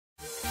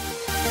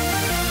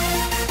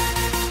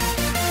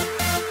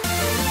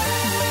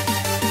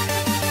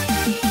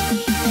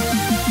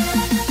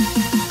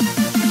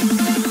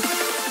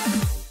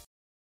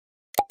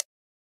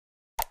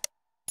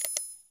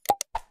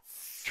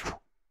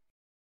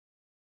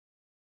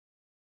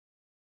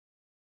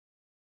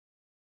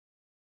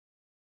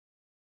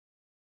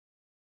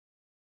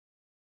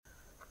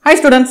Hi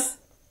students,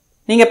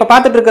 நீங்க இப்ப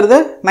பார்த்துட்டு இருக்கிறது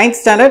 9th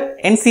standard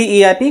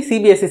NCERT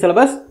CBSE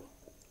syllabus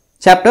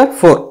chapter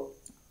 4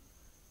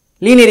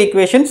 linear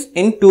equations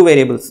in two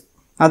variables.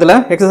 அதுல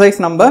exercise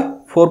number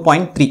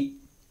 4.3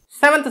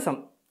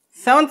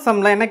 seventh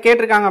sumல என்ன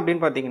கேட்டிருக்காங்க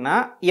அப்படினு பாத்தீங்கன்னா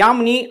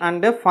Yamini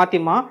and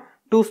Fatima,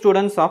 two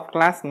students of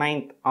class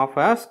 9th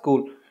of a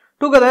school,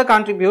 together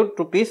contribute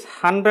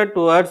 ₹100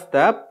 towards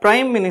the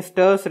Prime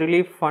Minister's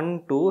Relief Fund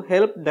to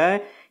help the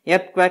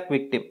earthquake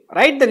victim.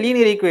 Write the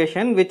linear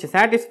equation which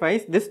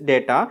satisfies this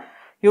data.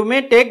 You may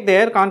take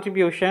their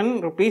contribution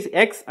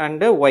 ₹x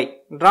and y.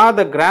 Draw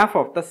the graph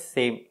of the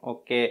same.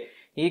 Okay.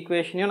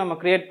 Equation நம்ம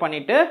create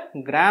பண்ணிட்டு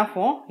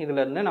கிராஃபும்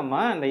இதுல இருந்து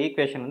நம்ம அந்த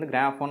equation வந்து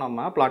கிராஃபும்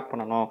நம்ம plot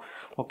பண்ணனும்.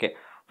 Okay.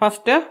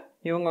 First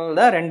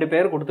இவங்களோட ரெண்டு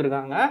பேர்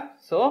கொடுத்திருக்காங்க.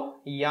 So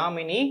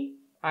Yamini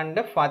and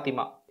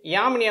Fathima.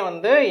 யாமினியை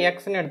வந்து x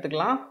ன்னு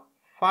எடுத்துக்கலாம்,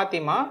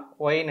 ஃபாத்திமா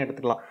y ன்னு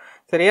எடுத்துக்கலாம்.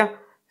 சரியா?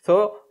 So,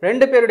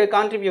 ரெண்டு பேருடைய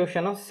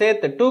கான்ட்ரிபியூஷனும்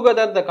சேர்த்து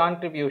together the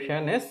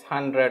contribution is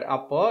 100.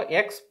 அப்போ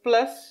x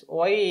plus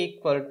y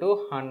equal to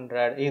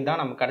 100. இதுதான்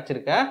நமக்கு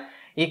கிடைச்சிருக்க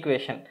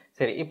ஈக்குவேஷன்.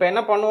 சரி, இப்போ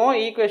என்ன பண்ணுவோம்?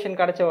 ஈக்குவேஷன்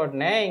கிடைச்ச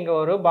உடனே இங்க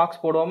ஒரு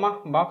பாக்ஸ் போடுவோமா?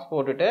 பாக்ஸ்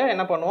போட்டுட்டு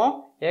என்ன பண்ணுவோம்?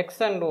 x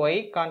and y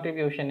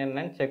கான்ட்ரிபியூஷன்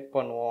என்னன்னு செக்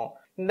பண்ணுவோம்.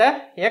 இந்த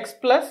x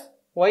plus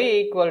y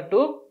equal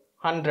to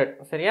 100.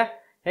 சரியா?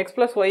 x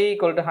plus y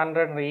equal to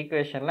 100 ன்ற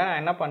ஈக்குவேஷன்ல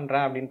நான் என்ன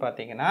பண்றேன் அப்படின்னு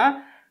பாத்தீங்கன்னா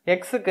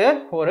x க்கு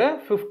ஒரு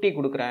 50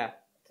 கொடுக்கிறேன்.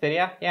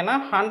 சரியா? ஏன்னா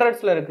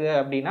ஹண்ட்ரட்ஸ்ல இருக்கு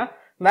அப்படின்னா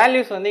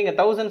வேல்யூஸ் வந்து இங்க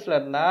தௌசண்ட்ஸ்ல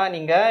இருந்தா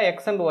நீங்க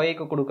x and y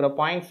க்கு கொடுக்குற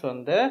பாயிண்ட்ஸ்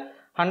வந்து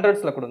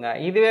ஹண்ட்ரட்ஸ்ல கொடுங்க.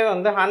 இதுவே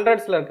வந்து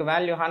ஹண்ட்ரட்ஸ்ல இருக்க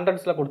வேல்யூ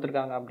ஹண்ட்ரட்ஸ்ல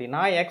கொடுத்துருக்காங்க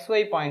அப்படின்னா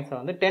xy பாயிண்ட்ஸ்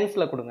வந்து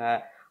டென்ஸ்ல கொடுங்க.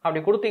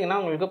 அப்படி கொடுத்தீங்கன்னா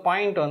உங்களுக்கு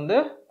பாயிண்ட் வந்து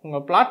உங்க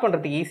பிளாட்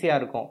பண்றதுக்கு ஈஸியா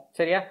இருக்கும்.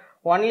 சரியா?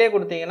 ஒன்லயே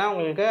கொடுத்தீங்கன்னா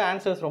உங்களுக்கு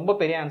ஆன்சர்ஸ் ரொம்ப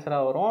பெரிய ஆன்சரா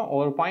வரும்.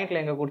 ஒரு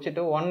பாயிண்ட்ல எங்க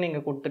குறிச்சிட்டு 1 இங்க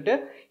கொடுத்துட்டு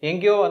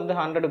எங்கேயோ வந்து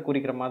 100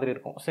 குறிக்கிற மாதிரி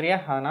இருக்கும். சரியா?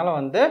 அதனால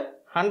வந்து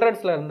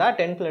ஹண்ட்ரட்ஸ்ல இருந்தா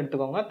டென்ஸ்ல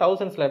எடுத்துக்கோங்க,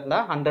 தௌசண்ட்ஸ்ல இருந்தா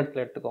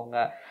ஹண்ட்ரட்ஸ்ல எடுத்துக்கோங்க.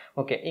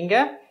 ஓகே, இங்க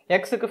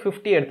x க்கு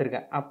 50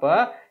 எடுத்திருக்கேன். அப்ப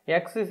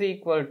x is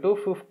equal to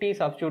 50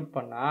 substitute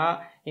பண்ணா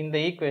இந்த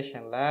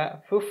ஈக்குவேஷன்ல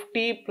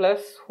 50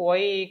 plus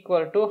y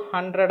equal to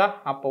 100.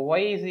 அப்ப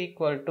y is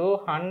equal to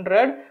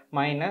 100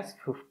 minus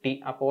 50.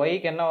 அப்ப y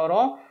க்கு என்ன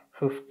வரும்?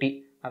 50.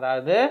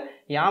 அதாவது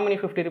யாமினி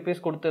 50 rupees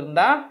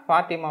கொடுத்திருந்தா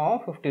ஃபாத்திமாவும்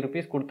 50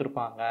 rupees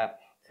கொடுத்திருப்பாங்க.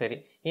 சரி,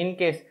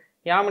 இன்கேஸ்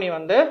யாமினி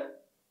வந்து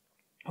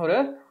ஒரு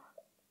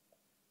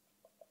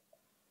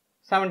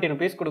 70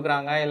 rupees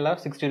கொடுக்குறாங்க, இல்ல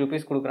 60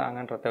 rupees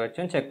கொடுக்குறாங்கன்றத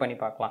வச்சும் செக் பண்ணி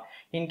பார்க்கலாம்.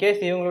 இன்கேஸ்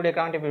இவங்களுடைய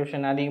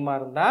கான்ட்ரிபியூஷன் அதிகமா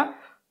இருந்தா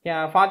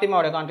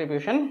ஃபாத்திமாவோட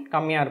கான்ட்ரிபியூஷன்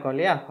கம்மியா இருக்கும்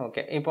இல்லையா?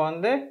 ஓகே, இப்போ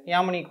வந்து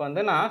யாமினிக்கு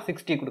வந்து நான்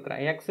 60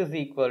 கொடுக்குறேன். x is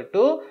equal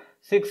to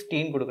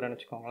 16 கொடுக்குறேன்னு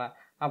வச்சுக்கோங்களேன்.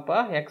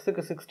 அப்ப x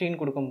க்கு 16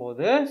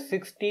 கொடுக்கும்போது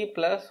 60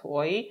 plus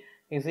y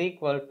is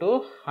equal to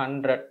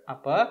 100.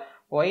 அப்ப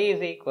y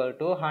is equal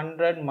to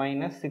 100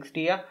 minus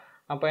 60.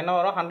 அப்ப என்ன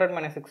வரும்? 100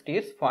 minus 60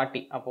 is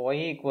 40. அப்ப y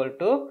equal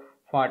to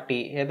 40.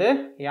 எது?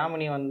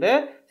 யாமினி வந்து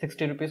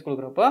 60 rupees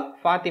கொடுக்குறப்போ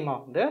ஃபாத்திமா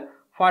வந்து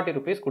 40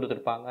 rupees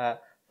கொடுத்துருப்பாங்க.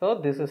 So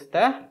this is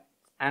the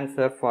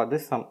answer for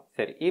this sum.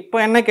 சரி, இப்போ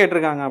என்ன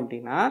கேட்டிருக்காங்க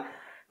அப்படின்னா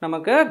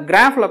நமக்கு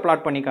கிராஃப்ல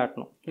பிளாட் பண்ணி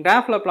காட்டணும்.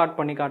 கிராஃப்ல பிளாட்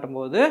பண்ணி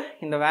காட்டும்போது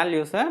இந்த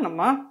வேல்யூஸை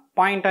நம்ம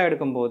பாயிண்டா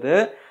எடுக்கும்போது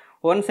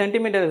 1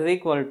 centimeter is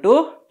equal to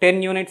 10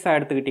 units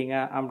எடுத்துக்கிட்டீங்க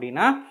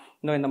அப்படின்னா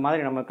இந்த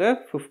மாதிரி நமக்கு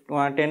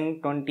 10,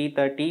 20,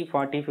 30,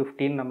 40,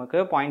 15 நமக்கு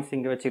பாயிண்ட்ஸ்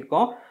இங்க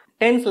வச்சிருக்கோம்.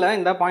 டென்ஸ்ல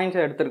இந்த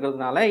பாயிண்ட்ஸ்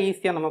எடுத்துக்கிறதுனால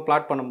ஈஸியா நம்ம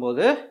பிளாட்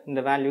பண்ணும்போது இந்த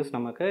வேல்யூஸ்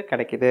நமக்கு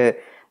கிடைக்குது.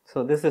 So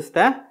this is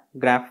the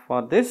graph for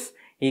this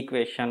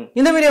equation.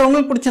 இந்த வீடியோ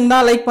உங்களுக்கு பிடிச்சிருந்தா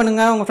லைக்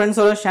பண்ணுங்க, உங்க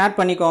ஃப்ரெண்ட்ஸோட ஷேர்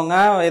பண்ணிக்கோங்க.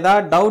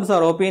 ஏதாவது டவுட்ஸ்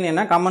ஆர்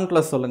ஒப்பீனியனா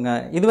கமெண்ட்ல சொல்லுங்க.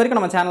 இது வரைக்கும்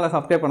நம்ம சேனலை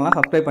சப்ஸ்கிரைப் பண்ணலாம்,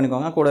 சப்ஸ்கிரைப்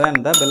பண்ணிக்கோங்க. கூடவே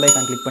அந்த பெல்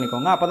ஐகான் கிளிக்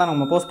பண்ணிக்கோங்க. அப்பதான்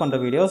நம்ம போஸ்ட் பண்ற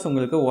வீடியோஸ்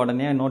உங்களுக்கு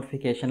உடனே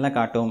நோட்டிஃபிகேஷன்ல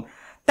காட்டும்.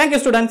 Thank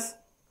you students.